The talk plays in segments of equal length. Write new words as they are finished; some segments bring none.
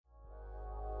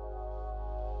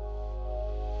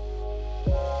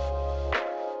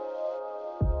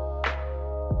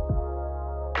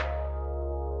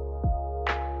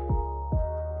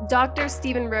Dr.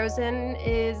 Stephen Rosen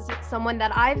is someone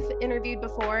that I've interviewed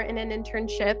before in an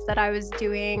internship that I was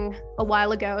doing a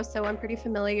while ago. So I'm pretty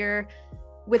familiar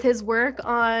with his work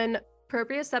on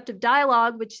proprioceptive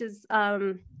dialogue, which is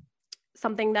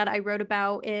something that I wrote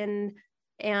about in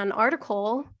an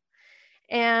article.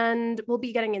 And we'll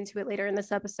be getting into it later in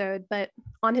this episode. But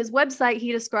on his website,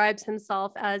 he describes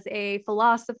himself as a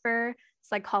philosopher,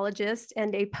 psychologist,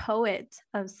 and a poet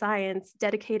of science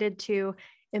dedicated to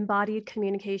embodied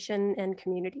communication and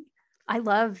community. I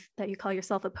love that you call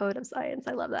yourself a poet of science.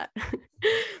 I love that.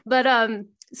 But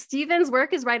Stephen's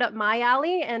work is right up my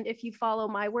alley. And if you follow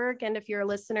my work and if you're a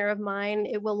listener of mine,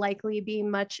 it will likely be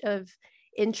much of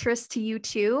interest to you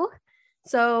too.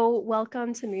 So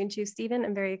welcome to Moon Juice, Stephen.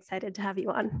 I'm very excited to have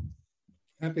you on.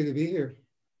 Happy to be here.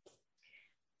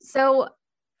 So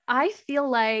I feel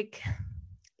like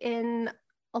in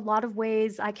a lot of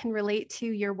ways I can relate to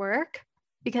your work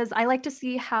because I like to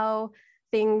see how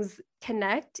things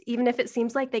connect, even if it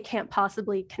seems like they can't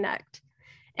possibly connect.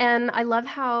 And I love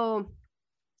how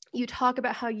you talk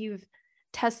about how you've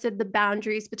tested the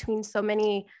boundaries between so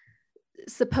many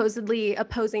supposedly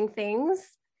opposing things.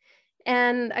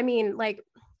 And I mean, like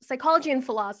psychology and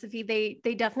philosophy,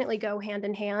 they definitely go hand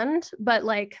in hand, but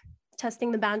like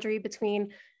testing the boundary between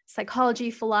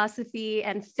psychology, philosophy,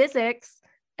 and physics,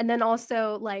 and then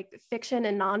also like fiction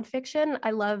and nonfiction. I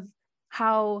love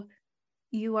how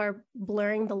you are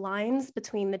blurring the lines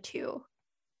between the two.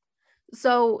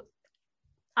 So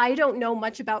I don't know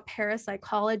much about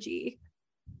parapsychology.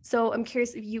 So I'm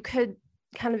curious if you could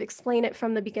kind of explain it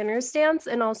from the beginner's stance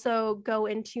and also go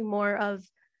into more of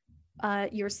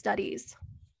your studies.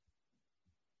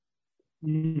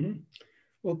 Mm-hmm.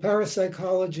 Well,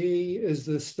 parapsychology is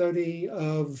the study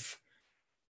of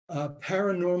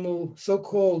paranormal,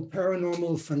 so-called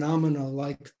paranormal phenomena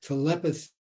like telepathy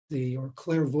or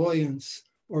clairvoyance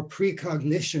or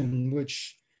precognition,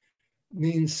 which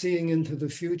means seeing into the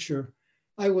future.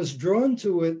 I was drawn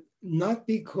to it not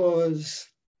because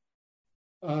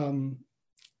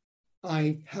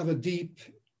I have a deep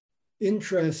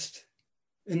interest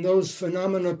in those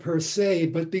phenomena per se,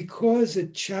 but because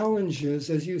it challenges,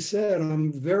 as you said,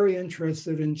 I'm very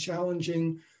interested in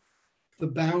challenging the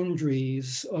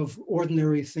boundaries of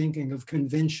ordinary thinking, of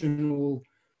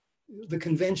the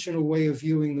conventional way of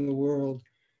viewing the world.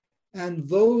 And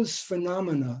those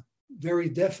phenomena very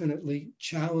definitely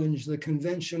challenge the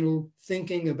conventional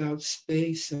thinking about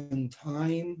space and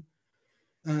time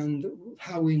and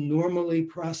how we normally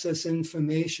process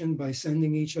information by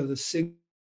sending each other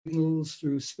signals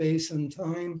through space and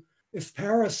time. If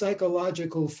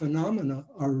parapsychological phenomena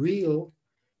are real,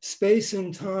 space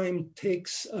and time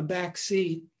takes a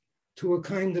backseat to a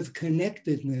kind of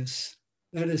connectedness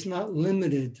that is not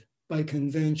limited by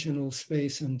conventional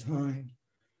space and time.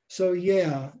 So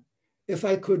yeah, if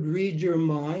I could read your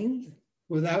mind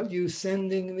without you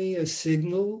sending me a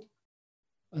signal,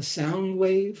 a sound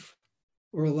wave,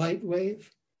 or a light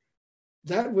wave,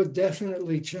 that would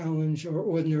definitely challenge our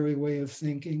ordinary way of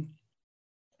thinking.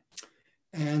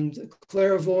 And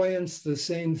clairvoyance, the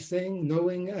same thing,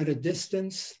 knowing at a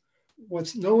distance,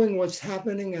 knowing what's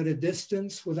happening at a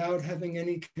distance without having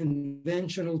any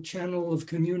conventional channel of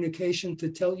communication to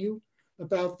tell you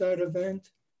about that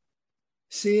event.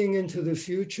 Seeing into the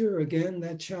future, again,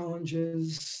 that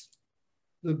challenges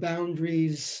the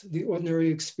boundaries, the ordinary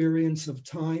experience of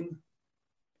time.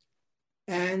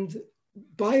 And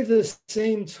by the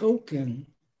same token,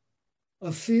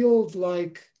 a field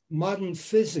like modern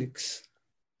physics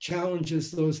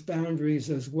challenges those boundaries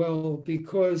as well,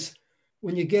 because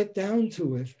when you get down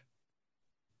to it,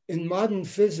 in modern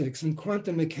physics and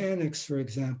quantum mechanics, for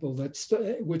example,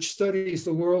 which studies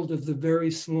the world of the very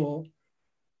small,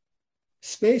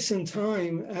 space and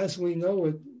time as we know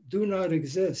it do not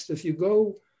exist. If you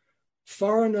go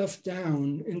far enough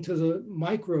down into the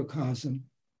microcosm,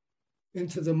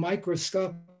 into the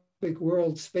microscopic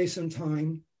world, space and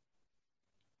time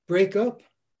break up.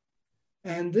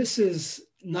 And this is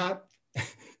not,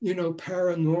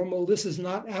 paranormal. This is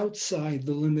not outside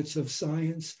the limits of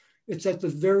science. It's at the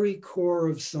very core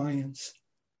of science.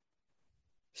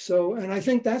 So, and I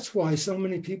think that's why so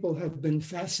many people have been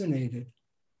fascinated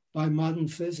by modern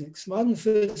physics. Modern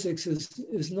physics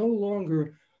is no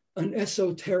longer an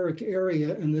esoteric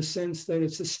area in the sense that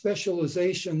it's a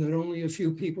specialization that only a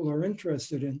few people are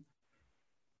interested in.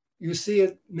 You see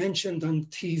it mentioned on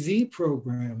TV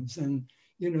programs and,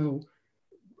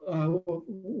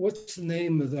 what's the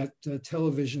name of that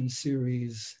television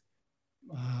series?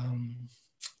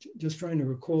 Just trying to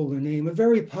recall the name. A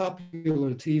very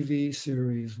popular TV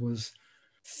series was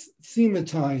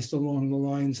thematized along the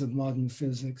lines of modern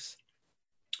physics.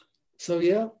 So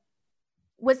yeah,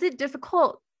 was it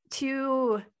difficult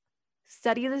to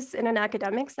study this in an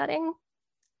academic setting?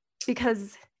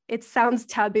 Because it sounds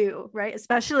taboo, right?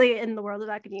 Especially in the world of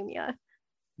academia.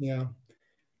 Yeah.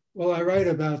 Well, I write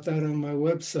about that on my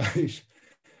website.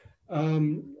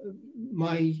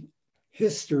 My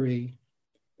history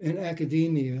in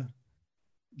academia,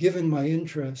 given my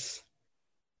interests,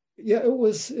 yeah, it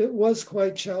was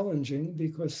quite challenging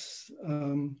because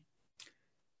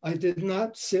I did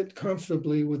not sit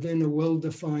comfortably within a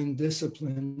well-defined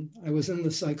discipline. I was in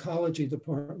the psychology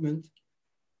department,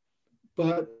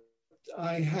 but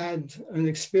I had an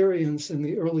experience in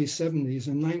the early 70s,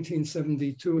 in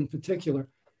 1972 in particular,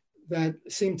 that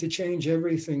seemed to change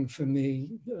everything for me,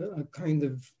 a kind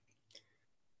of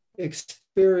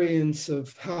experience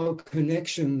of how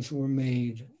connections were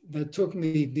made that took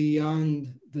me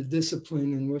beyond the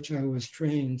discipline in which I was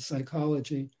trained,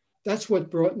 psychology. That's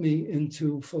what brought me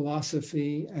into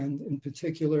philosophy, and in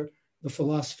particular, the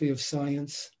philosophy of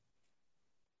science.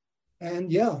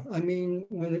 And yeah, I mean,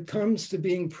 when it comes to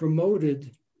being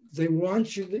promoted, they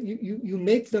want you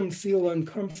make them feel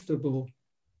uncomfortable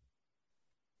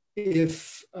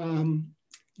if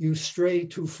you stray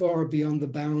too far beyond the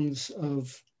bounds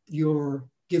of your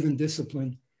given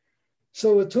discipline.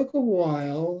 So it took a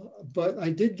while, but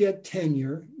I did get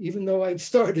tenure, even though I'd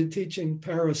started teaching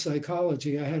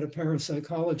parapsychology. I had a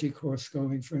parapsychology course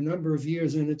going for a number of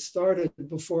years, and it started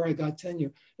before I got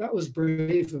tenure. That was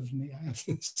brave of me, I have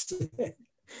to say.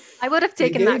 I would have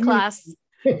taken that class.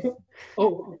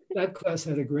 Oh, that class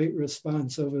had a great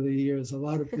response over the years. A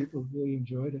lot of people really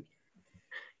enjoyed it.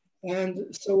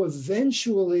 And so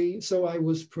eventually, so I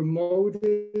was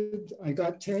promoted, I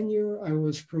got tenure, I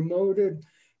was promoted,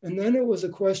 and then it was a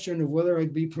question of whether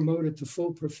I'd be promoted to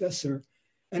full professor.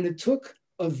 And it took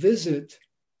a visit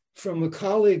from a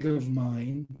colleague of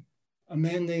mine, a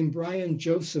man named Brian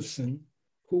Josephson,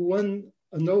 who won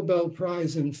a Nobel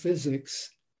Prize in physics,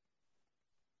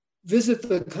 visit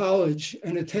the college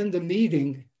and attend a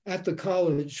meeting at the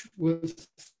college with,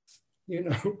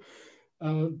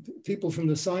 people from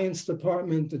the science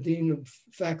department, the dean of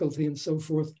faculty, and so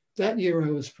forth. That year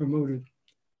I was promoted.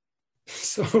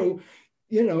 So,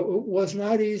 it was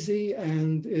not easy,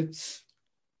 and it's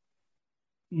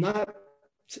not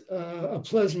a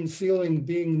pleasant feeling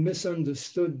being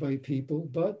misunderstood by people,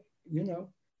 but,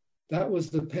 that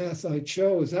was the path I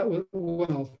chose. I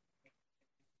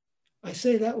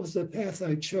say that was the path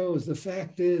I chose. The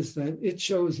fact is that it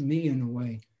chose me in a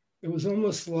way. It was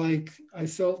almost like I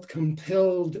felt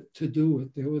compelled to do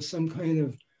it. There was some kind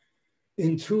of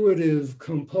intuitive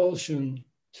compulsion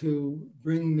to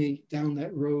bring me down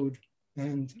that road.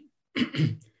 And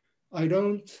I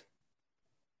don't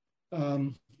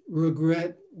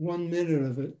regret 1 minute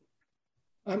of it.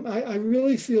 I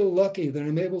really feel lucky that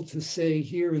I'm able to say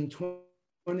here in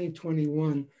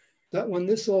 2021 that when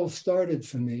this all started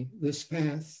for me, this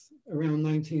path around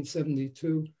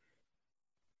 1972,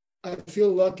 I feel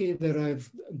lucky that I've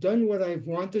done what I've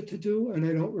wanted to do, and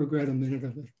I don't regret a minute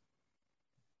of it.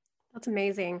 That's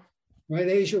amazing. Right,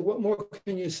 Asia? What more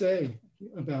can you say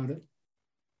about it?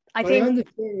 I understand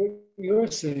what you're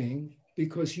saying,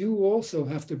 because you also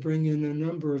have to bring in a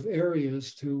number of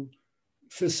areas to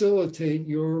facilitate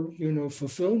your,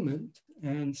 fulfillment.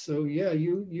 And so, yeah,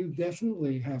 you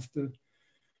definitely have to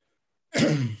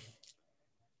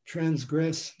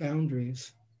transgress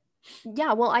boundaries.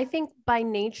 Yeah, well, I think by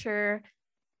nature,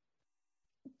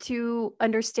 to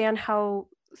understand how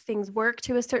things work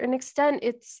to a certain extent,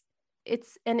 it's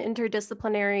an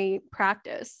interdisciplinary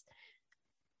practice.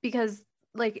 Because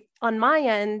like on my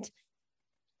end,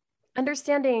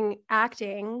 understanding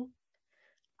acting,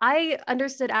 I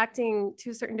understood acting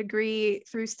to a certain degree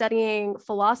through studying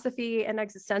philosophy and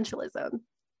existentialism.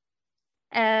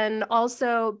 And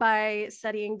also by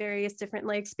studying various different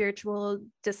like spiritual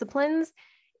disciplines,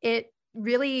 it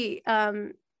really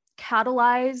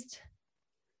catalyzed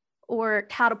or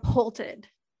catapulted,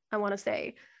 I want to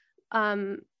say,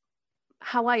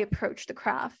 how I approach the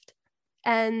craft.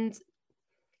 And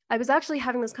I was actually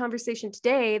having this conversation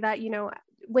today that,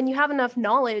 when you have enough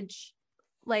knowledge,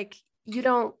 like you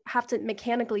don't have to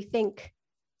mechanically think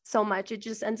so much. It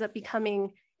just ends up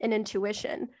becoming an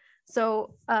intuition.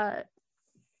 So I'm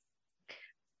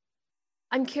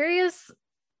curious,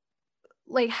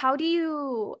 like, how do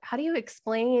you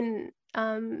explain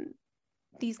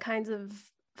these kinds of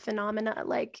phenomena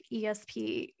like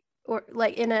ESP, or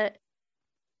like in a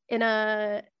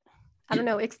I don't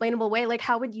know, explainable way? Like,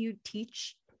 how would you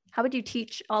teach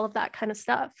all of that kind of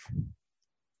stuff?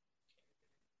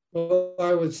 Well,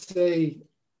 I would say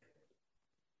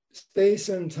space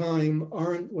and time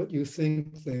aren't what you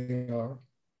think they are.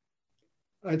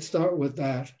 I'd start with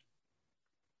that.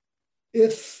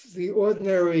 if the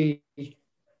ordinary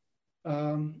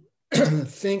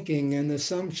thinking and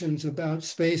assumptions about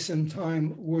space and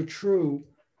time were true,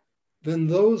 then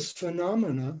those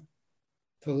phenomena,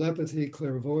 telepathy,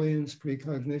 clairvoyance,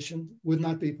 precognition, would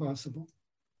not be possible.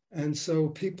 And so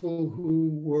people who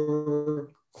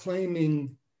were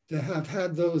claiming to have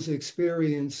had those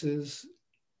experiences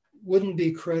wouldn't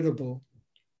be credible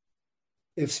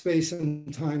if space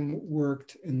and time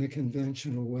worked in the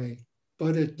conventional way,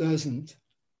 but it doesn't.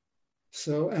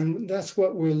 So, and that's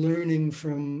what we're learning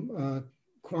from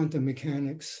quantum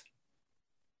mechanics.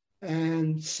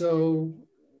 And so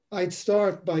I'd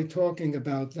start by talking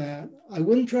about that. I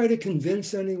wouldn't try to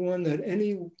convince anyone that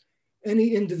any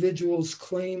individual's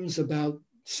claims about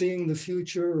seeing the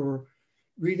future or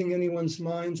reading anyone's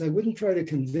minds, I wouldn't try to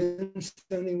convince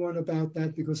anyone about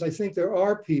that, because I think there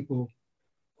are people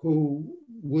who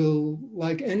will,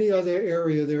 like any other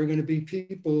area, there are going to be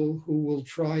people who will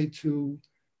try to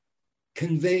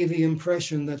convey the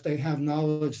impression that they have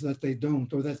knowledge that they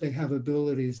don't, or that they have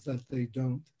abilities that they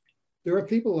don't. There are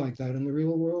people like that in the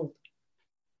real world.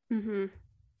 Mm-hmm.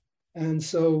 And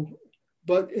so,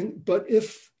 but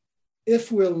if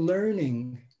we're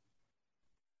learning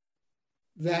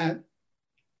that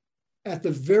at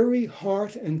the very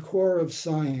heart and core of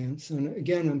science, and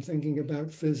again, I'm thinking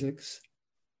about physics,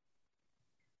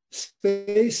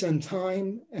 space and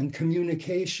time and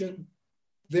communication,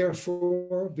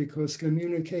 therefore, because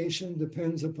communication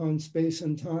depends upon space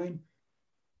and time,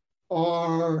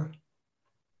 are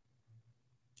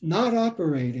not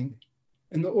operating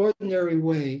in the ordinary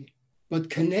way, but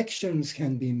connections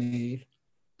can be made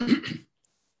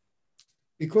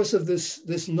because of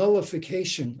this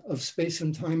nullification of space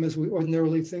and time as we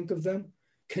ordinarily think of them.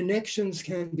 Connections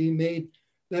can be made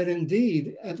that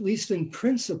indeed, at least in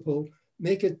principle,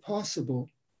 make it possible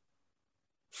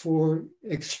for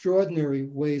extraordinary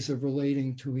ways of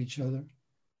relating to each other.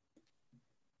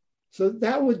 So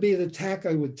that would be the tack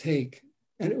I would take.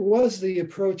 And it was the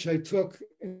approach I took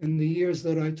in the years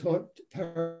that I taught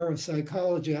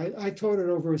parapsychology. I taught it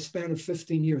over a span of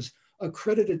 15 years,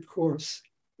 accredited course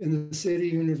in the City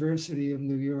University of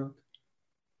New York.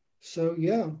 So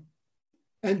yeah,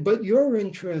 but your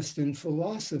interest in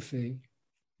philosophy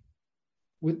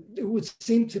would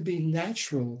seem to be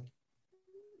natural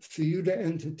for you to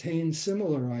entertain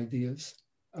similar ideas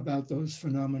about those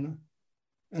phenomena.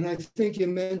 And I think you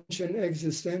mentioned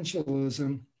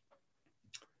existentialism.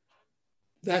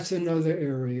 That's another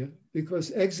area, because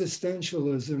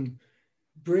existentialism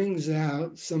brings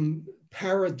out some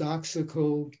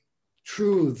paradoxical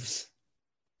truths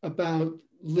about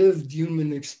lived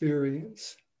human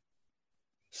experience.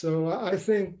 So I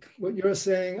think what you're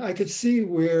saying, I could see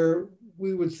where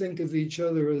we would think of each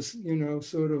other as,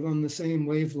 sort of on the same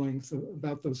wavelength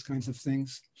about those kinds of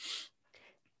things.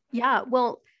 Yeah,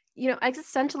 well,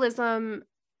 existentialism,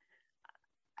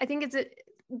 I think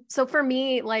so for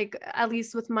me, like, at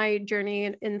least with my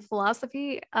journey in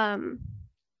philosophy, I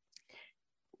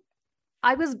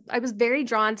was very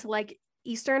drawn to like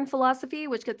Eastern philosophy,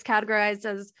 which gets categorized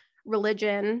as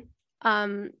religion.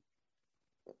 But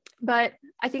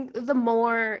I think the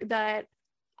more that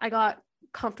I got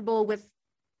comfortable with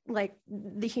like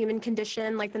the human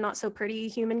condition, like the not so pretty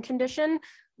human condition,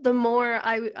 the more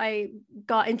I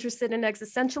got interested in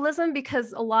existentialism,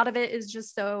 because a lot of it is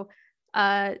just so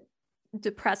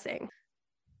depressing.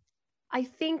 I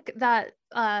think that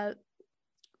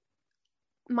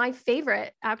my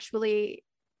favorite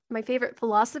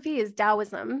philosophy is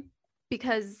Taoism,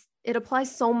 because it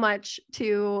applies so much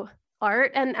to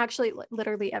art and actually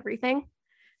literally everything,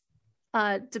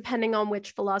 depending on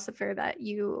which philosopher that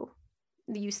you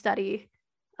study,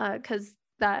 because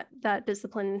that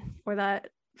discipline or that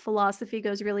philosophy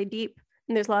goes really deep,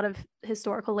 and there's a lot of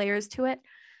historical layers to it.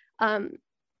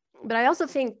 But I also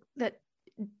think that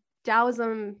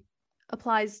Taoism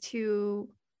applies to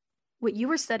what you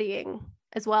were studying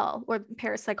as well, or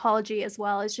parapsychology as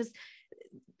well. It's just,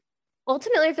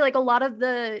 ultimately, I feel like a lot of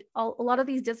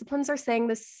these disciplines are saying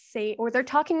the same, or they're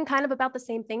talking kind of about the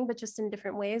same thing, but just in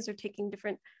different ways, or taking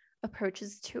different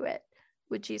approaches to it.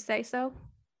 Would you say so?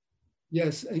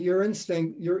 Yes, your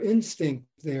instinct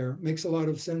there makes a lot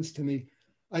of sense to me.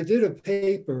 I did a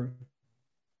paper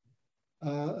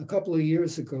a couple of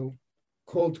years ago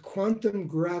called Quantum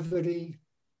Gravity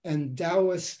and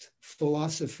Taoist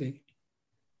Philosophy.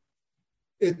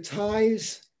 It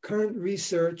ties current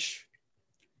research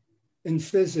in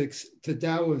physics to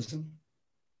Taoism.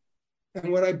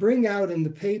 And what I bring out in the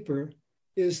paper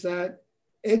is that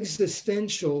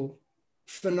existential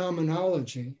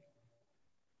phenomenology,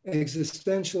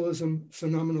 existentialism,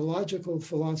 phenomenological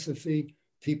philosophy,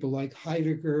 people like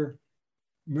Heidegger,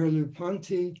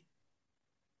 Merleau-Ponty,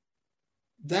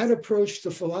 that approach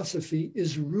to philosophy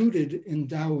is rooted in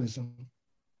Taoism.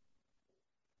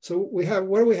 So we have,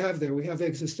 what do we have there? We have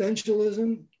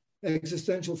existentialism,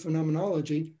 existential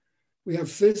phenomenology, we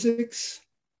have physics,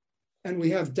 and we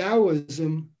have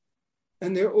Taoism,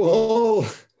 and they're all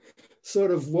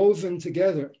sort of woven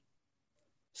together.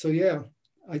 So yeah,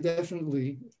 I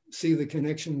definitely see the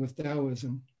connection with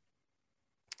Taoism.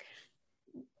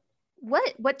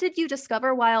 What did you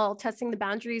discover while testing the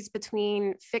boundaries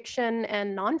between fiction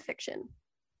and nonfiction?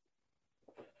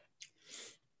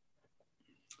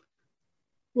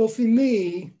 Well, for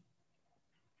me,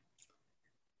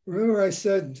 remember I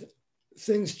said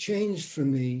things changed for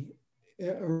me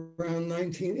around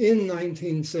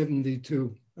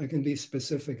 1972. I can be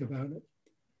specific about it.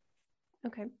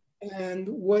 Okay. And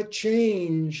what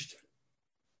changed,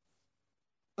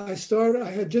 I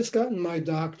had just gotten my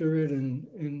doctorate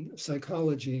in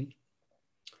psychology,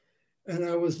 and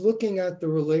I was looking at the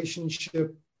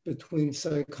relationship between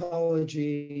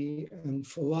psychology and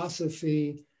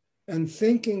philosophy and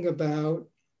thinking about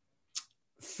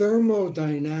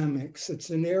thermodynamics.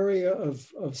 It's an area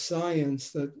of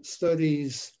science that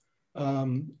studies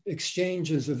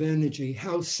exchanges of energy,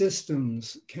 how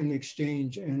systems can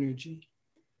exchange energy.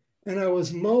 And I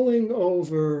was mulling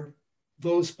over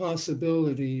those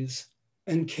possibilities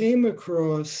and came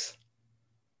across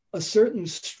a certain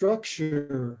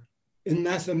structure in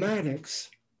mathematics,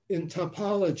 in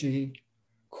topology,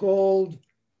 called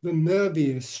the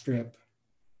Möbius strip,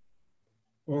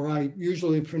 or I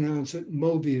usually pronounce it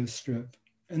Mobius strip.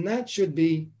 And that's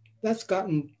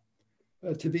gotten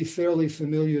to be fairly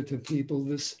familiar to people,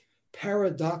 this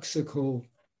paradoxical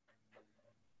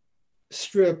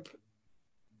strip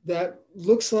that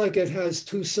looks like it has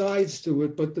two sides to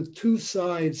it, but the two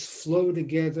sides flow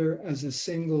together as a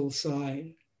single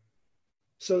side.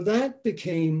 So that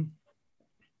became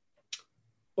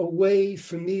a way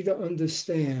for me to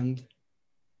understand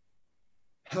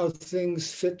how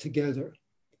things fit together.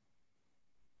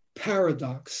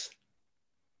 Paradox.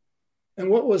 And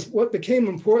what became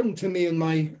important to me in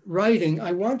my writing,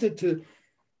 I wanted to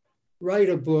write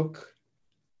a book,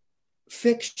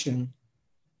 fiction,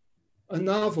 a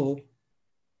novel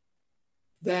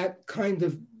that kind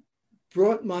of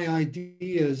brought my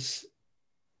ideas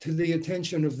to the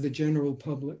attention of the general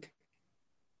public.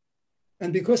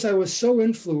 And because I was so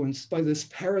influenced by this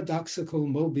paradoxical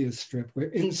Mobius strip, where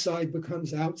inside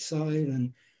becomes outside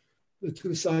and the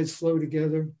two sides flow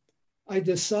together, I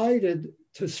decided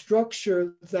to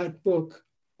structure that book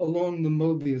along the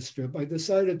Mobius strip. I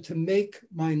decided to make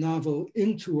my novel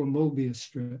into a Mobius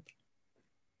strip.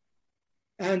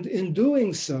 And in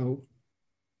doing so,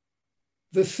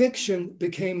 the fiction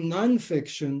became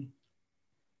nonfiction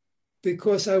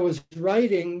because I was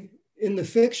writing in the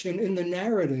fiction, in the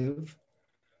narrative,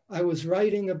 I was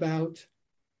writing about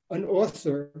an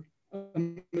author, a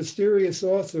mysterious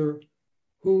author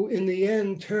who in the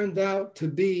end turned out to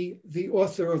be the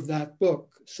author of that book.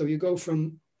 So you go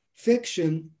from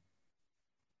fiction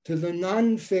to the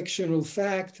non-fictional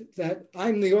fact that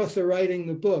I'm the author writing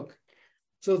the book.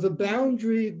 So the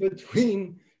boundary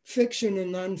between fiction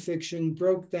and nonfiction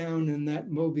broke down in that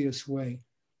Mobius way.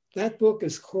 That book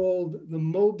is called The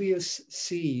Mobius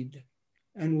Seed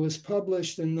and was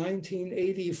published in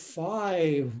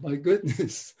 1985. My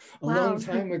goodness, a long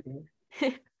time ago.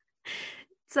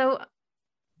 So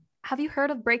have you heard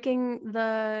of breaking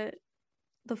the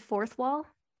fourth wall?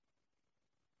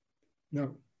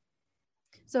 No.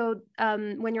 So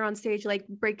when you're on stage, like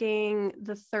breaking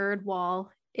the third wall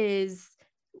is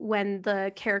when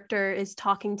the character is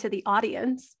talking to the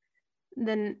audience.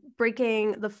 Then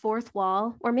breaking the fourth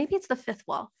wall, or maybe it's the fifth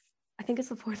wall. I think it's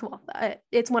the fourth wall.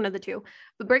 It's one of the two.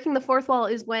 But breaking the fourth wall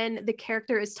is when the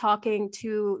character is talking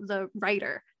to the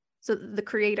writer, so the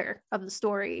creator of the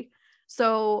story.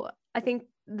 So I think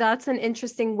that's an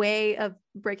interesting way of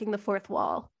breaking the fourth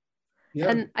wall. Yeah.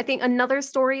 And I think another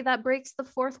story that breaks the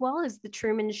fourth wall is The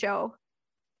Truman Show.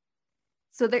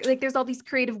 So there's all these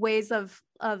creative ways of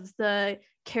the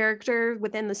character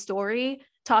within the story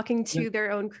talking to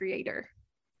their own creator.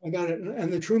 I got it.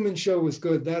 And The Truman Show was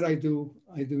good. That I do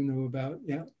know about.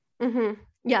 Yeah. Mm-hmm.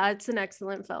 Yeah, it's an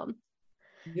excellent film.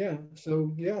 Yeah.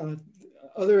 So yeah,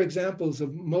 other examples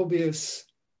of Mobius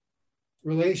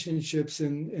relationships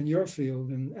in your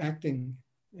field, in acting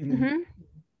and in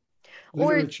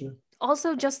literature. Or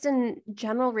also just in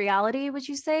general reality, would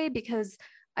you say? Because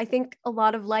I think a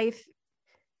lot of life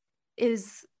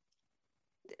is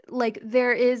like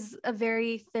there is a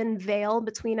very thin veil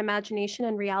between imagination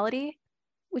and reality.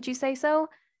 Would you say so?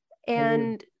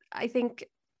 And I think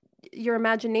your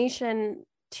imagination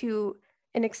to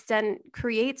an extent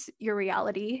creates your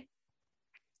reality.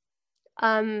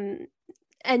 And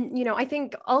I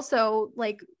think also,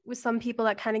 like, with some people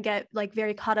that kind of get like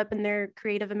very caught up in their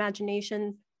creative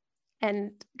imagination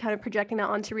and kind of projecting that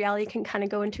onto reality can kind of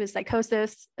go into a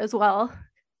psychosis as well,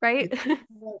 right?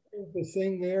 The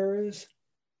thing there is,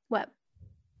 What?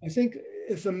 I think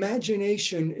if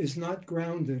imagination is not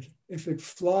grounded, if it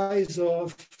flies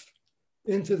off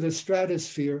into the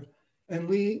stratosphere and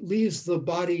leaves the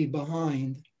body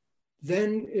behind,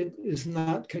 then it is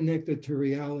not connected to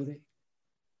reality.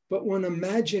 But when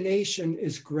imagination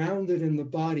is grounded in the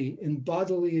body, in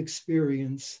bodily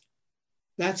experience,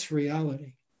 that's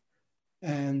reality.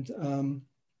 And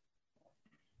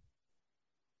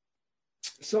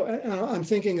so I'm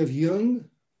thinking of Jung.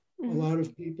 Mm-hmm. A lot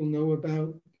of people know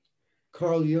about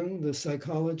Carl Jung, the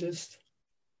psychologist,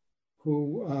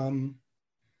 who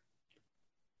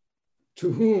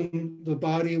to whom the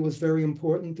body was very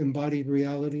important, embodied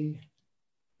reality.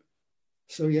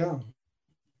 So yeah.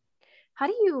 How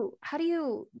do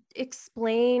you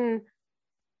explain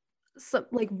some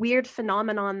like weird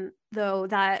phenomenon though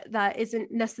that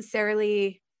isn't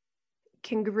necessarily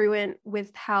congruent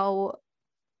with how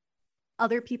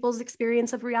other people's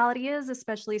experience of reality is,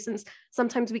 especially since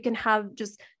sometimes we can have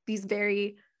just these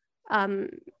very I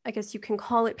guess you can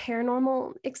call it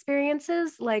paranormal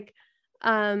experiences, like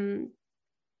I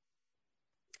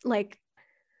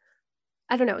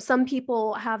don't know, some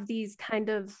people have these kind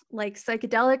of like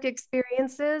psychedelic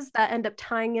experiences that end up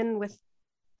tying in with,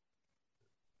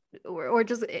 or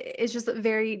just, it's just a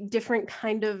very different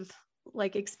kind of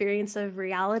like experience of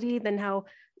reality than how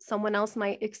someone else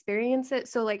might experience it.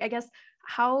 So like, I guess,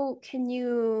 how can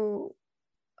you,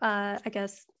 I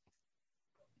guess,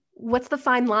 what's the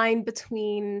fine line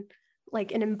between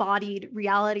like an embodied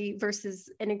reality versus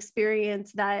an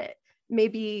experience that may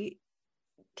be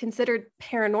considered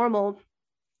paranormal,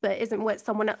 but isn't what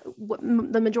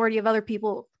the majority of other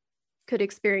people could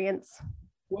experience?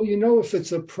 Well, if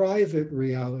it's a private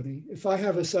reality, if I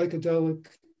have a psychedelic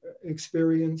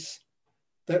experience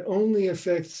that only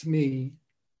affects me,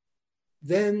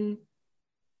 then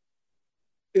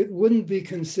it wouldn't be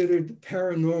considered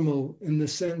paranormal in the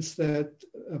sense that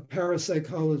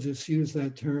parapsychologists use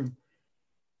that term.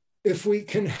 If we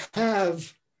can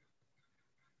have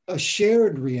a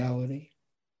shared reality,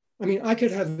 I mean, I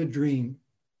could have a dream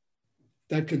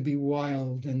that could be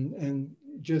wild and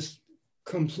just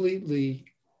completely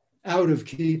out of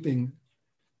keeping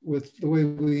with the way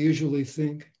we usually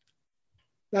think.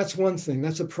 That's one thing,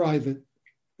 that's a private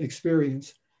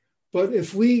experience. But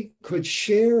if we could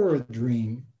share a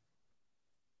dream,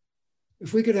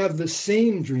 if we could have the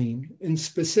same dream in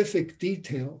specific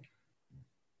detail,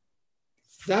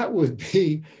 that would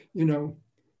be,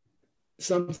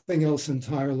 something else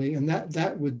entirely. And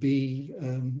that would be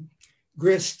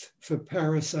grist for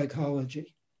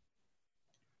parapsychology,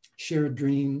 shared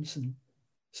dreams and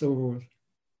so forth.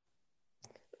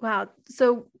 Wow.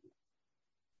 So,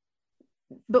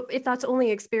 but if that's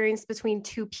only experienced between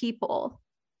two people,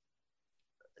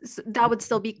 so that would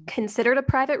still be considered a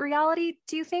private reality,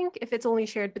 do you think, if it's only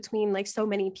shared between like so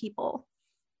many people?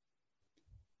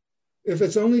 If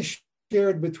it's only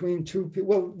shared between two people,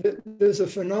 well, there's a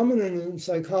phenomenon in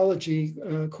psychology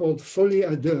called folie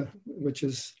à deux, which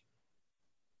is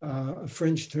a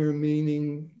French term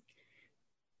meaning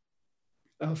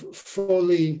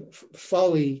folly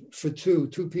for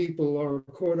two people are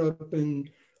caught up in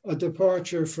a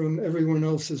departure from everyone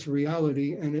else's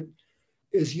reality, and it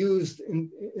is used in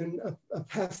a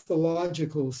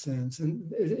pathological sense,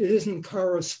 and it isn't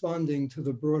corresponding to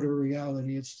the broader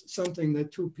reality. It's something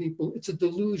that two people, it's a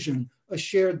delusion, a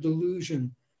shared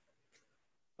delusion.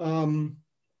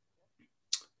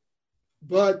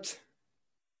 But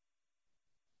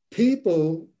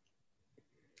people,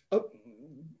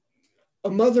 a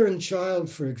mother and child,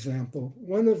 for example,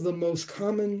 one of the most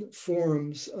common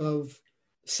forms of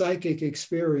psychic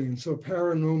experience or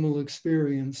paranormal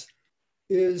experience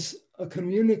is a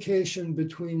communication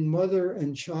between mother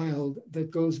and child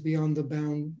that goes beyond the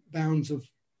bounds of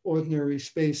ordinary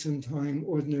space and time,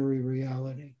 ordinary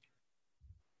reality.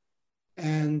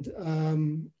 And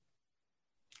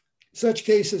such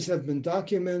cases have been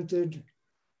documented,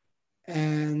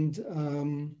 and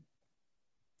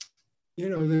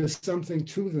there's something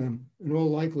to them in all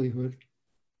likelihood.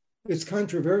 It's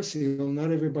controversial,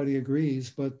 not everybody agrees,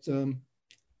 but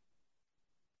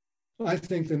I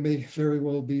think there may very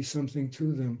well be something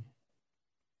to them.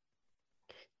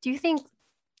 Do you think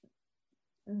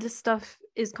this stuff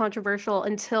is controversial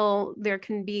until there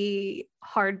can be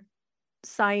hard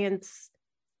science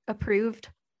approved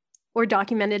or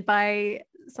documented by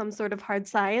some sort of hard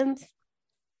science?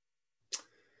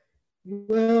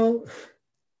 Well,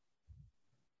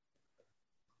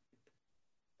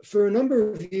 for a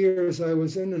number of years, I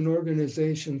was in an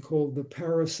organization called the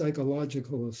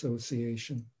Parapsychological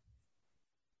Association,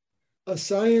 a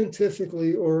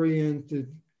scientifically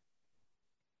oriented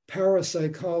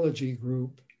parapsychology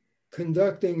group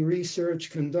conducting research,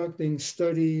 conducting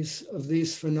studies of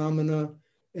these phenomena.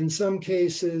 In some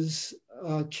cases,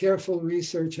 careful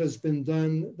research has been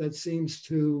done that seems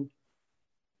to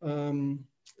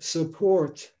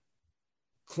support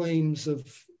claims of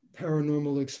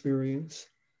paranormal experience.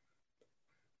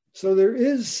 So there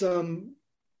is some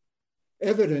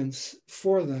evidence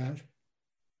for that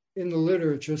in the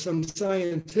literature, some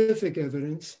scientific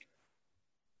evidence.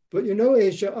 But you know,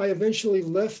 Asia, I eventually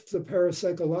left the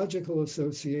Parapsychological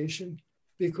Association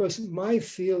because my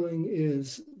feeling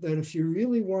is that if you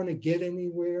really want to get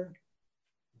anywhere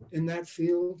in that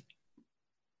field,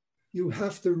 you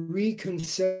have to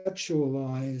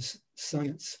reconceptualize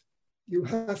science. You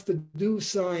have to do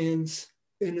science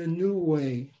in a new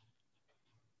way.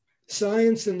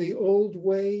 Science in the old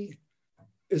way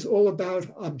is all about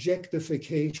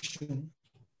objectification.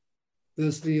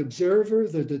 There's the observer,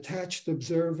 the detached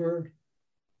observer,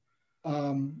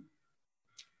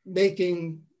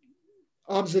 making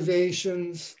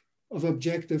observations of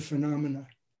objective phenomena.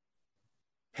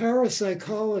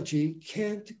 Parapsychology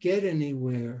can't get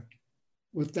anywhere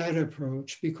with that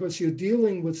approach because you're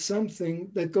dealing with something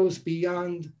that goes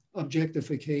beyond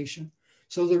objectification.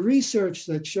 So the research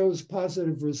that shows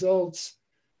positive results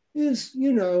is,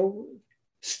 you know,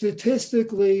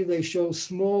 statistically, they show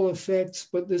small effects,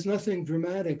 but there's nothing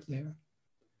dramatic there.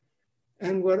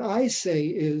 And what I say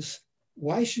is,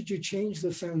 why should you change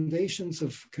the foundations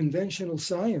of conventional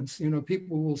science? You know,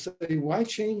 people will say, why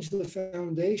change the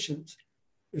foundations?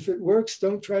 If it works,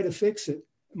 don't try to fix it.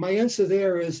 My answer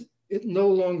there is, it no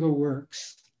longer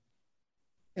works.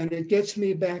 And it gets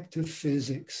me back to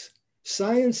physics.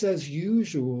 Science as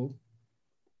usual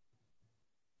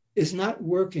is not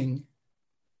working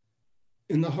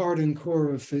in the heart and core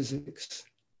of physics.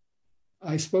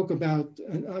 I spoke about,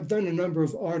 I've done a number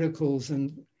of articles,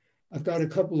 and I've got a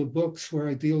couple of books where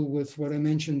I deal with what I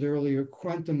mentioned earlier,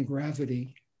 quantum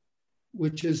gravity,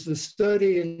 which is the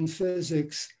study in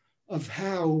physics of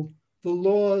how the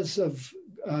laws of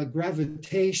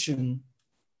gravitation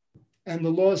and the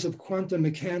laws of quantum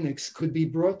mechanics could be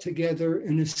brought together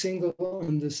in a single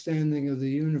understanding of the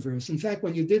universe. In fact,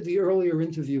 when you did the earlier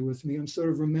interview with me, I'm sort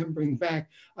of remembering back,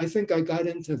 I think I got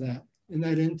into that in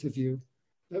that interview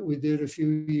that we did a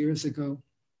few years ago.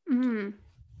 Mm.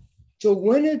 So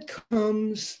when it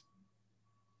comes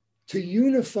to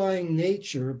unifying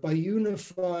nature by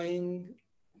unifying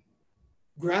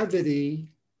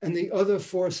gravity and the other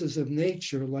forces of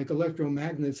nature, like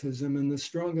electromagnetism and the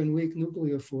strong and weak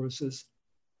nuclear forces.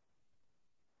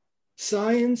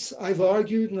 Science, I've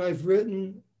argued and I've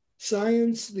written,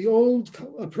 science, the old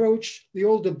approach, the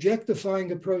old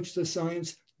objectifying approach to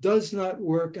science does not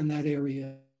work in that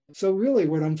area. So really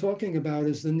what I'm talking about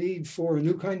is the need for a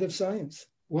new kind of science,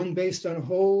 one based on a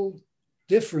whole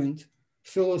different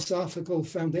philosophical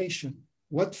foundation.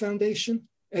 What foundation?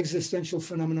 Existential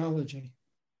phenomenology.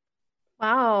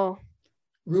 Wow.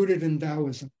 Rooted in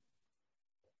Taoism.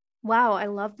 Wow, I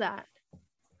love that.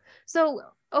 So,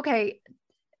 okay,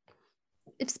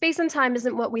 if space and time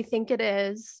isn't what we think it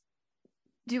is,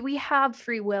 do we have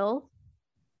free will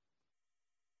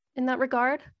in that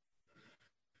regard?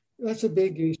 That's a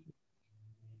big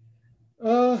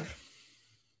issue.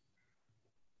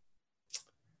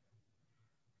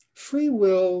 Free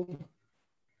will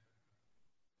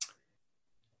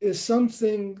is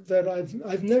something that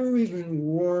I've never even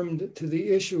warmed to the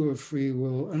issue of free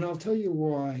will, and I'll tell you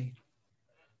why.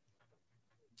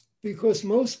 Because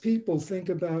most people think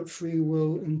about free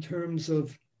will in terms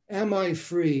of, am I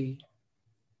free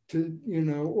to, you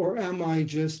know, or am I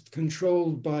just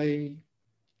controlled by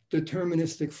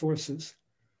deterministic forces?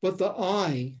 But the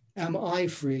I, am I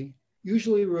free,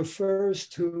 usually refers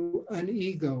to an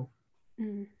ego.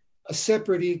 A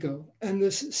separate ego. And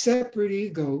this separate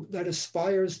ego that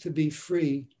aspires to be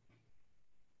free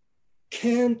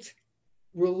can't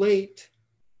relate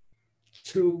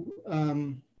to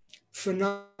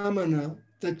phenomena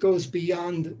that goes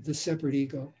beyond the separate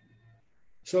ego.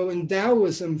 So in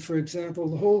Taoism, for example,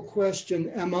 the whole question,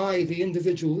 am I, the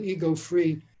individual ego,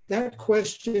 free? That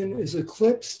question is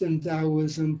eclipsed in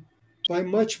Taoism by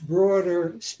much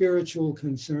broader spiritual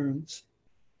concerns.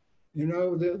 You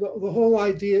know, the whole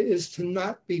idea is to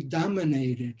not be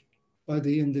dominated by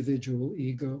the individual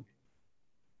ego.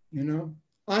 You know,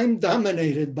 I'm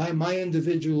dominated by my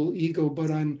individual ego,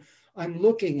 but I'm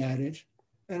looking at it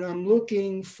and I'm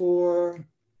looking for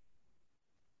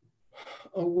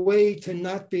a way to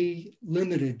not be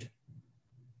limited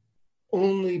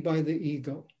only by the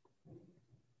ego.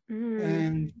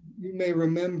 And you may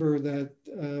remember that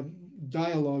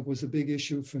dialogue was a big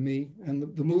issue for me.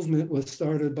 And the movement was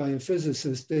started by a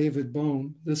physicist, David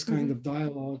Bohm, this kind of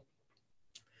dialogue.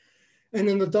 And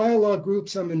in the dialogue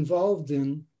groups I'm involved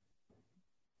in,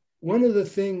 one of the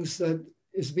things that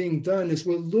is being done is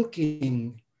we're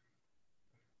looking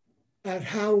at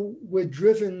how we're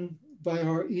driven by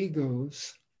our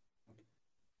egos.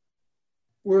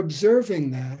 We're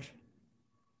observing that.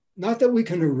 Not that we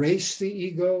can erase the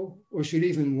ego or should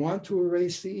even want to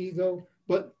erase the ego,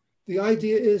 but the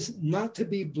idea is not to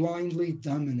be blindly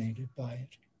dominated by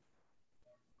it,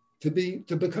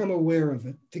 to become aware of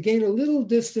it, to gain a little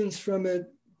distance from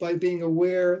it by being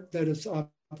aware that it's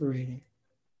operating.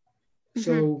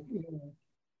 So,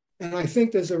 and I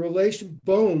think there's a relation,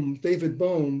 David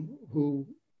Bohm, who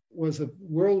was a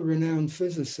world-renowned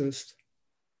physicist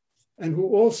and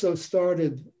who also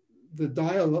started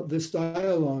this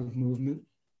dialogue movement,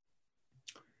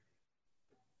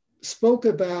 spoke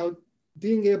about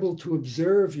being able to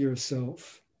observe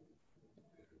yourself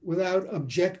without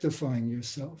objectifying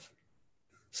yourself.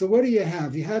 So what do you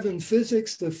have? You have in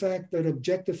physics the fact that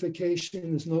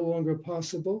objectification is no longer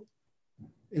possible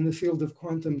in the field of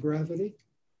quantum gravity.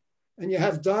 And you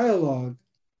have dialogue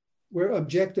where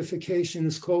objectification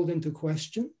is called into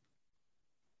question.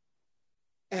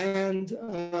 And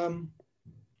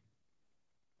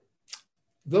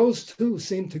those two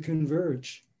seem to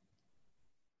converge.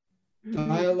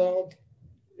 Dialogue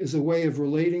is a way of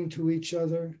relating to each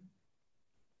other,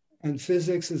 and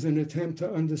physics is an attempt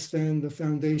to understand the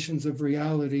foundations of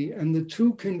reality, and the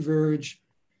two converge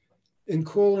in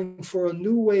calling for a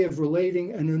new way of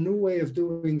relating and a new way of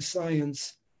doing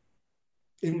science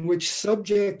in which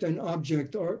subject and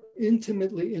object are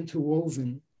intimately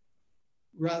interwoven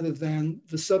rather than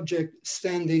the subject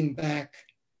standing back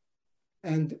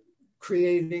and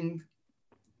creating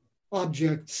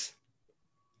objects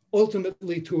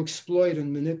ultimately to exploit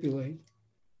and manipulate.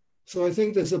 So I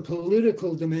think there's a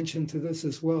political dimension to this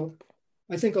as well.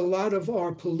 I think a lot of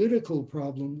our political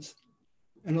problems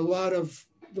and a lot of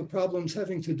the problems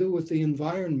having to do with the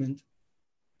environment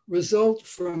result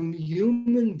from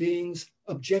human beings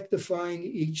objectifying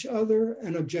each other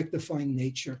and objectifying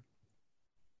nature.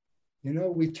 You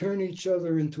know, we turn each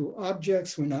other into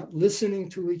objects. We're not listening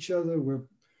to each other. We're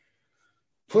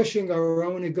pushing our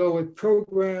own egoic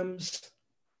programs.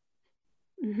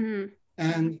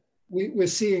 And we're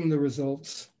seeing the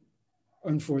results,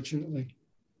 unfortunately.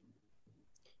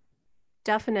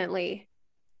 Definitely.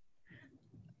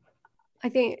 I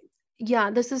think, yeah,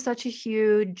 this is such a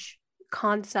huge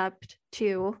concept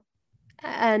too.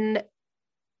 And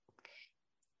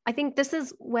I think this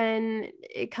is when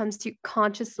it comes to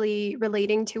consciously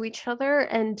relating to each other.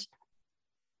 And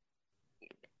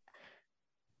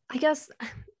I guess,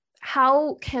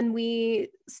 how can we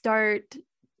start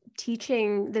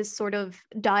teaching this sort of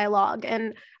dialogue?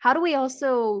 And how do we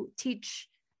also teach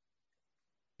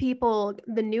people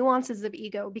the nuances of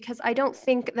ego? Because I don't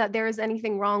think that there is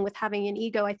anything wrong with having an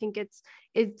ego. I think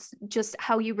it's just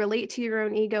how you relate to your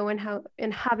own ego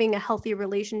and having a healthy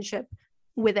relationship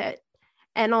with it,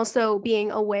 and also being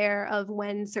aware of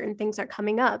when certain things are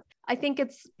coming up. I think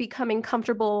it's becoming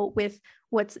comfortable with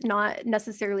what's not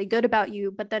necessarily good about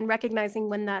you, but then recognizing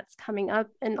when that's coming up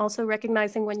and also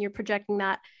recognizing when you're projecting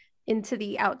that into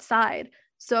the outside.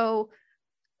 So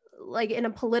like in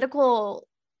a political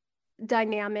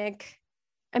dynamic,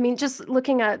 I mean, just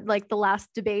looking at like the last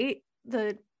debate,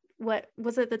 what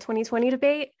was it, the 2020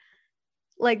 debate?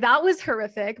 Like that was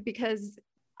horrific, because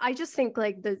I just think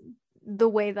like the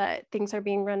way that things are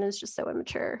being run is just so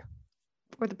immature.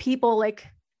 Or the people, like,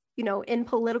 you know, in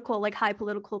political, like high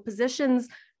political positions,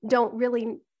 don't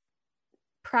really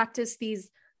practice these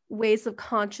ways of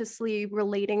consciously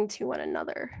relating to one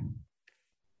another.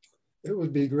 It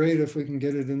would be great if we can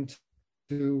get it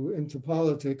into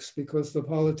politics, because the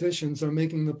politicians are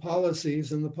making the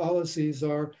policies, and the policies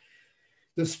are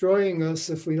destroying us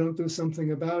if we don't do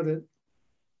something about it.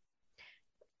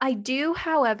 I do,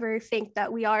 however, think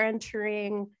that we are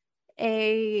entering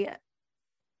a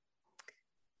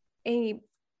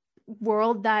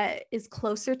world that is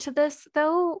closer to this,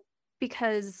 though,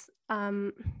 because,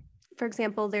 for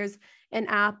example, there's an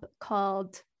app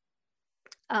called,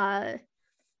 oh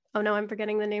no, I'm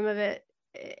forgetting the name of it.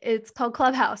 It's called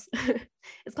Clubhouse.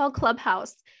 It's called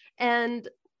Clubhouse. And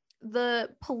the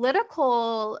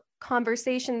political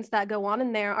conversations that go on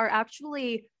in there are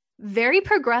actually very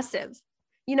progressive.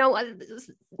 You know,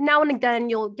 now and again,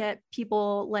 you'll get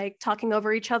people like talking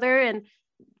over each other, and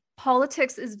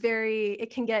politics is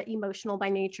it can get emotional by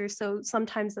nature. So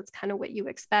sometimes that's kind of what you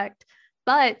expect.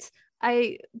 But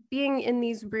being in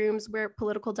these rooms where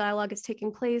political dialogue is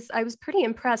taking place, I was pretty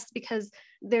impressed because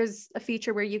there's a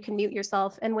feature where you can mute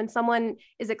yourself. And when someone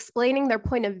is explaining their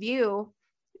point of view,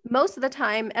 most of the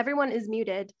time, everyone is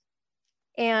muted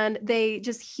and they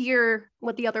just hear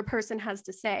what the other person has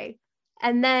to say.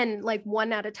 And then like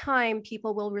one at a time,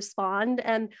 people will respond.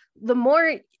 And the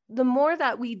more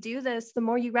that we do this, the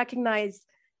more you recognize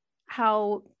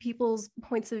how people's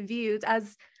points of views,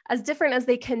 as different as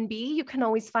they can be, you can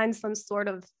always find some sort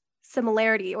of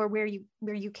similarity, or where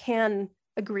you can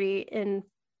agree in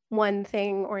one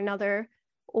thing or another,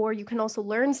 or you can also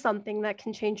learn something that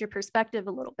can change your perspective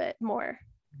a little bit more.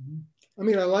 I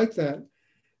mean, I like that.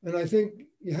 And I think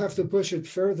you have to push it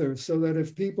further, so that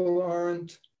if people are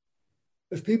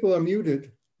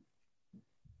muted,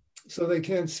 so they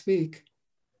can't speak,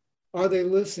 are they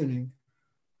listening?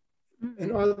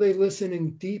 And are they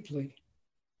listening deeply?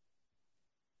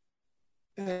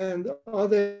 And are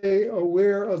they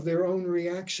aware of their own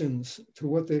reactions to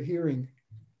what they're hearing?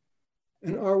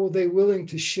 And are they willing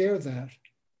to share that?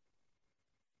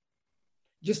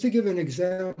 Just to give an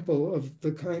example of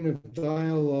the kind of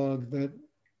dialogue that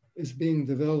is being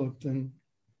developed and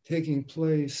taking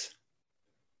place.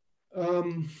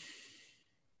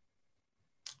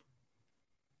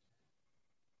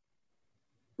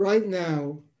 Right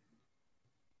now,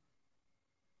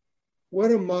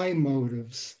 what are my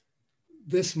motives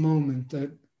this moment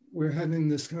that we're having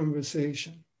this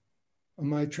conversation?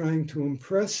 Am I trying to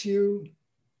impress you?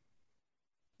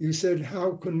 You said,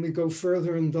 how can we go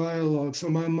further in dialogue? So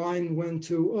my mind went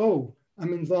to, oh,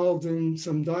 I'm involved in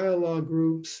some dialogue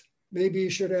groups. Maybe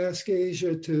you should ask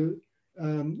Asia to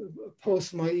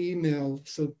post my email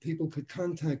so people could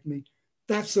contact me,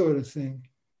 that sort of thing.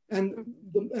 And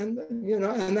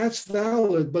that's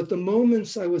valid. But the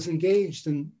moments I was engaged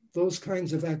in those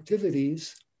kinds of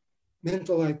activities,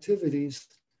 mental activities,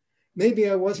 maybe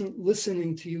I wasn't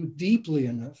listening to you deeply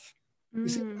enough. You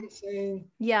see what I'm saying?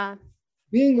 Yeah.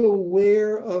 Being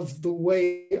aware of the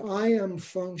way I am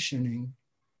functioning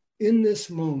in this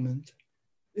moment,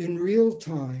 in real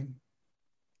time,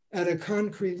 at a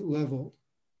concrete level,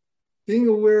 being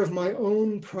aware of my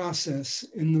own process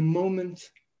in the moment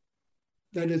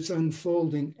that it's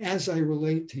unfolding as I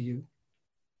relate to you,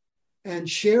 and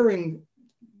sharing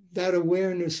that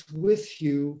awareness with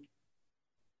you,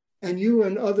 and you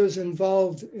and others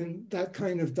involved in that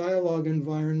kind of dialogue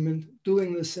environment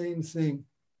doing the same thing.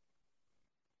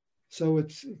 So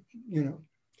it's,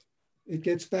 it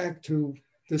gets back to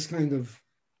this kind of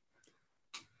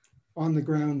on the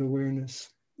ground awareness.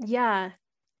 Yeah.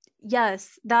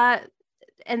 Yes. That,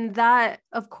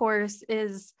 of course,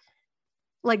 is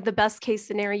like the best case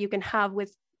scenario you can have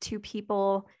with two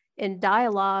people in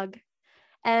dialogue.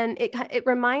 And it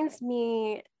reminds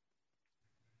me,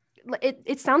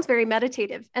 it sounds very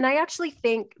meditative. And I actually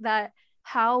think that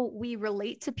how we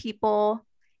relate to people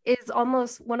is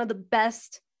almost one of the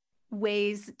best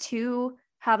ways to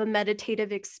have a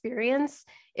meditative experience,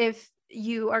 if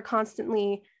you are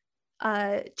constantly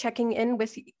checking in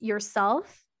with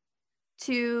yourself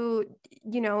to,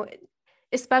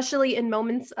 especially in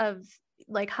moments of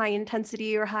like high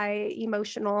intensity or high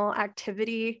emotional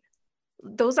activity.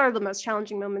 Those are the most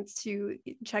challenging moments to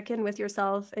check in with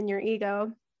yourself and your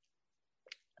ego.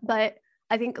 But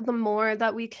I think the more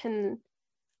that we can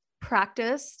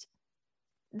practice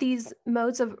these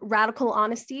modes of radical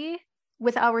honesty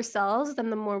with ourselves, then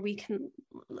the more we can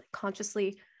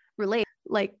consciously relate,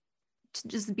 like to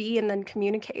just be and then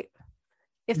communicate,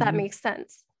 if that makes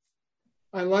sense.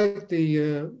 I like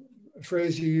the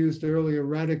phrase you used earlier,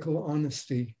 radical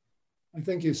honesty. I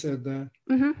think you said that.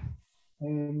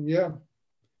 Yeah,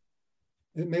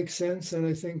 it makes sense. And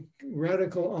I think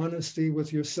radical honesty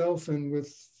with yourself and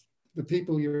with the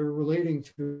people you're relating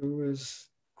to is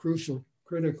crucial,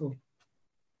 critical.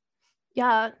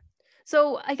 Yeah.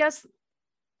 So I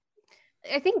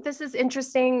think this is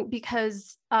interesting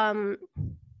because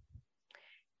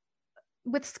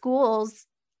with schools,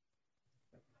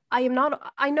 I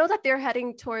know that they're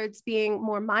heading towards being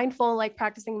more mindful, like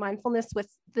practicing mindfulness with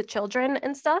the children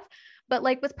and stuff. But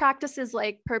like with practices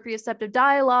like proprioceptive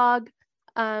dialogue,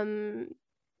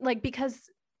 like because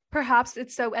perhaps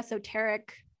it's so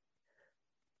esoteric,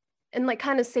 and like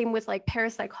kind of same with like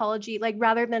parapsychology, like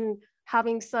rather than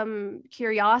having some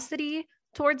curiosity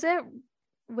towards it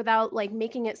without like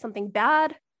making it something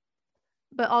bad,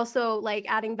 but also like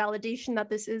adding validation that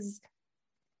this is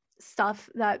stuff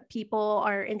that people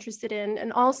are interested in,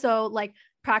 and also like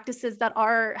practices that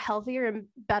are healthier and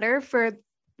better for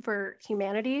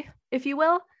humanity, if you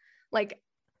will. Like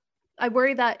I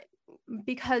worry that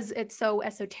because it's so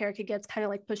esoteric, it gets kind of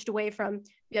like pushed away from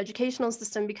the educational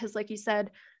system, because like you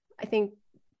said, I think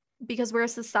because we're a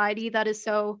society that is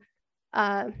so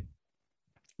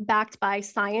backed by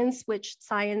science, which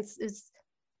science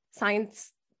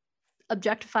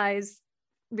objectifies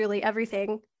really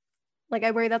everything. Like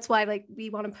I worry that's why like we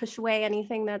want to push away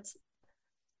anything that's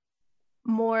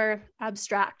more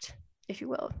abstract, if you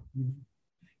will.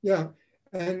 Yeah.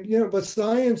 And, but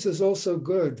science is also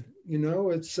good,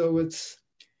 it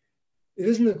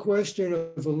isn't a question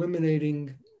of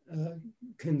eliminating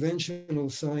conventional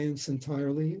science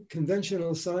entirely.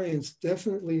 Conventional science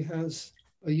definitely has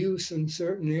a use in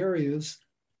certain areas,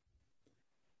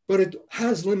 but it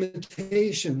has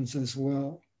limitations as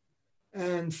well.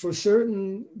 And for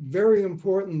certain very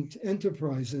important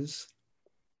enterprises,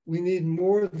 we need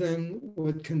more than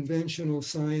what conventional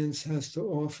science has to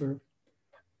offer.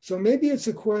 So maybe it's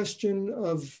a question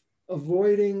of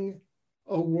avoiding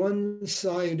a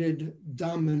one-sided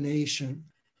domination,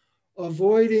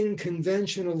 avoiding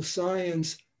conventional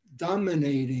science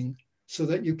dominating so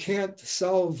that you can't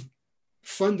solve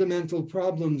fundamental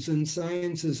problems in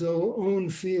science's own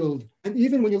field. And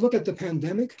even when you look at the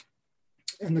pandemic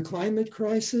and the climate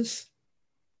crisis,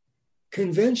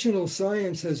 conventional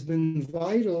science has been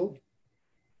vital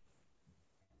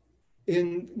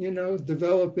in,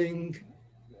 developing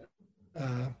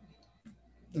the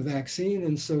vaccine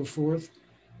and so forth.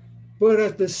 But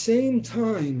at the same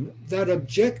time, that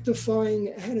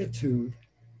objectifying attitude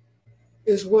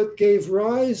is what gave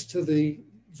rise to the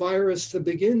virus to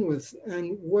begin with,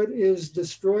 and what is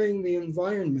destroying the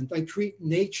environment. I treat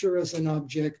nature as an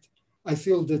object. I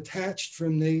feel detached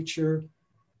from nature.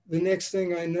 The next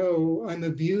thing I know, I'm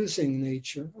abusing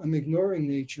nature. I'm ignoring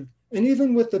nature. And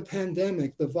even with the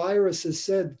pandemic, the virus is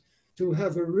said to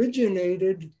have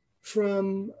originated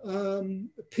from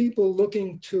people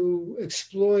looking to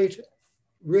exploit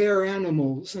rare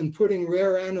animals and putting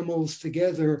rare animals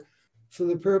together for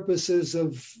the purposes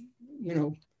of,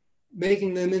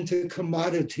 making them into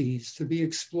commodities to be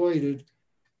exploited.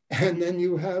 And then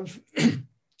you have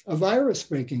a virus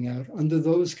breaking out under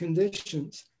those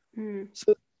conditions.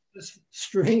 So this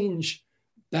strange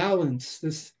balance,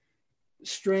 this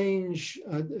strange,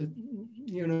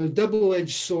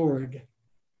 double-edged sword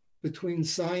between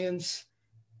science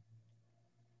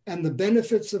and the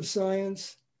benefits of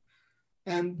science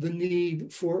and the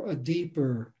need for a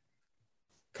deeper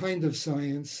kind of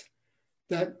science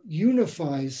that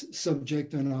unifies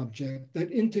subject and object,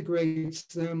 that integrates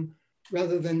them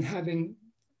rather than having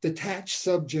detached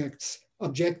subjects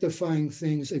objectifying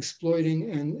things,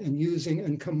 exploiting and using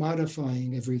and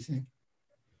commodifying everything.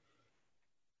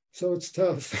 So it's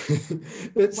tough.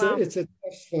 It's a tough.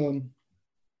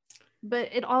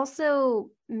 But it also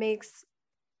makes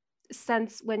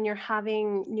sense when you're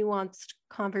having nuanced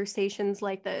conversations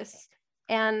like this.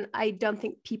 And I don't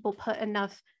think people put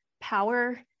enough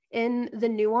power in the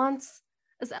nuance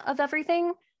of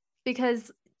everything,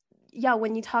 because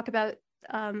when you talk about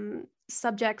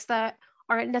subjects that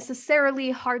aren't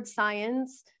necessarily hard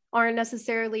science, aren't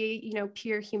necessarily,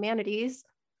 pure humanities,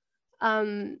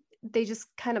 they just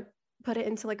kind of put it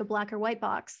into like a black or white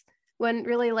box, when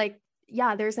really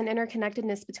there's an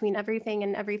interconnectedness between everything,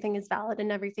 and everything is valid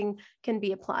and everything can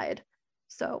be applied.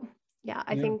 So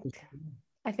I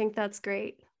think that's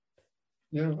great.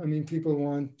 Yeah, I mean, people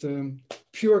want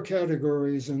pure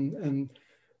categories and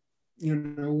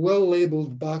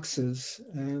well-labeled boxes,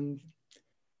 and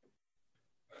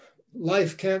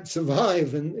life can't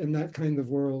survive in that kind of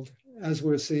world, as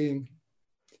we're seeing.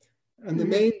 And the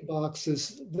main box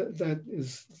that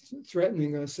is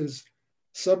threatening us is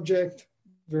subject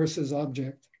versus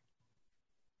object.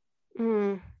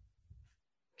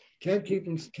 Can't keep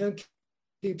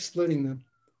splitting them.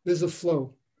 There's a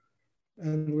flow,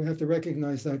 and we have to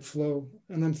recognize that flow.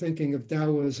 And I'm thinking of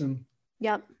Taoism,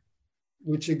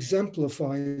 which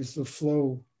exemplifies the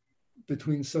flow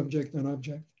between subject and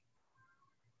object.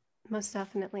 Most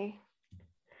definitely.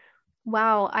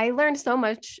 Wow, I learned so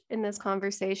much in this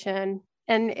conversation,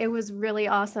 and it was really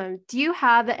awesome. Do you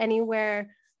have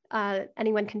anywhere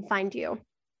anyone can find you?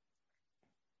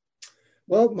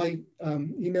 Well, my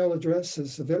email address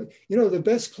is available. The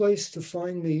best place to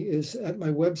find me is at my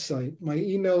website. My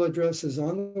email address is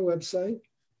on the website.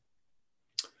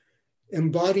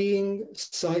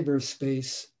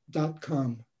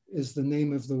 EmbodyingCyberspace.com is the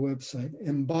name of the website.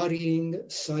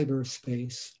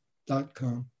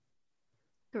 EmbodyingCyberspace.com.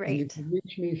 Great. And you can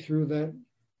reach me through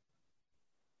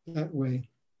that way.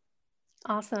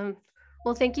 Awesome.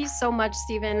 Well, thank you so much,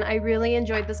 Stephen. I really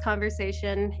enjoyed this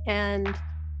conversation, and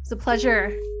it's a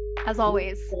pleasure, as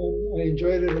always. I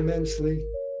enjoyed it immensely.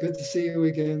 Good to see you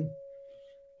again.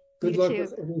 Good You luck too.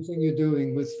 with everything you're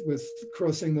doing with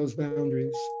crossing those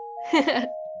boundaries.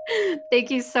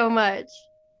 Thank you so much.